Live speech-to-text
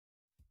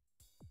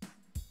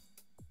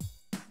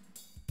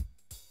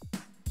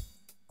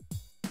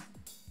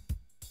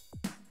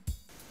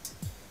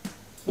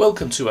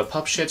Welcome to a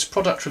Pubshed's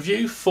product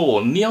review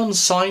for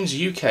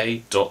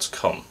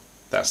neonsignsuk.com.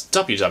 That's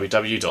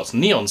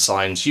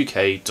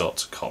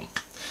www.neonsignsuk.com.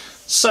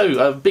 So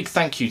a big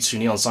thank you to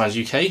Neon Signs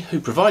UK who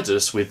provided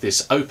us with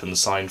this open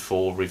sign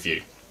for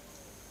review.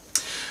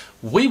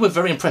 We were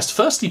very impressed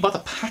firstly by the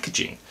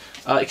packaging.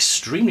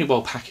 Extremely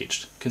well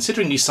packaged.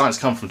 Considering these signs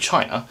come from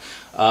China,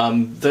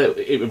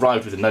 it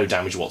arrived with no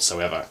damage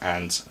whatsoever,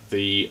 and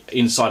the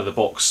inside of the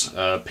box,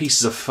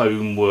 pieces of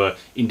foam were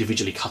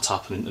individually cut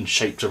up and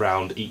shaped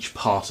around each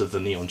part of the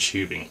neon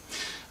tubing,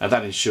 and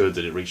that ensured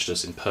that it reached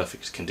us in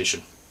perfect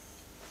condition.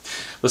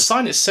 The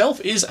sign itself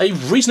is a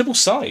reasonable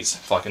size.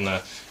 If I can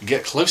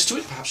get close to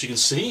it, perhaps you can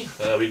see.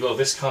 We've got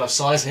this kind of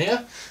size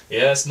here.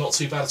 Yeah, it's not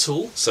too bad at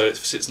all, so it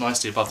sits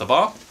nicely above the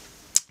bar.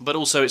 But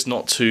also it's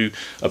not too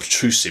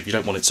obtrusive. You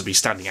don't want it to be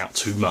standing out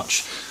too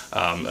much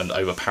and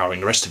overpowering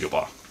the rest of your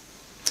bar.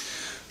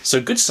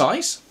 So good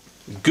size,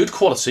 good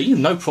quality,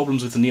 no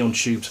problems with the neon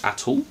tubes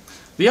at all.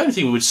 The only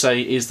thing we would say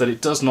is that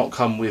it does not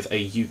come with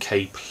a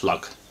UK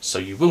plug. So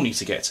you will need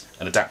to get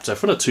an adapter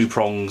from the 2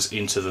 prongs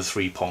into the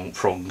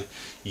 3-prong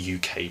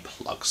UK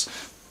plugs.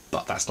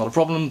 But that's not a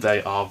problem,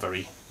 they are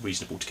very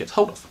reasonable to get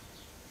hold of.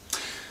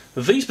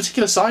 These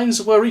particular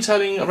signs were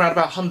retailing around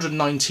about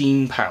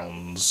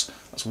 £119.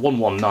 That's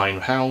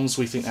 £119.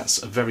 We think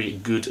that's a very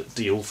good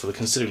deal for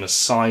considering the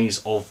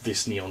size of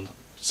this neon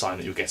sign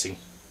that you're getting.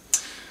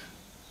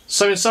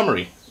 So in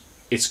summary,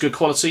 it's good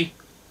quality,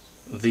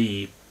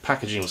 the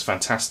packaging was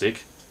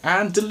fantastic,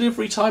 and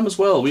delivery time as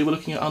well. We were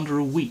looking at under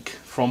a week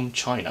from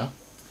China.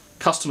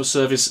 Customer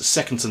service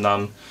second to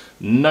none,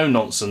 no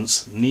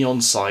nonsense,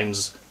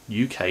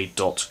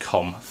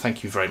 neonsignsuk.com.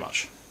 Thank you very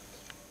much.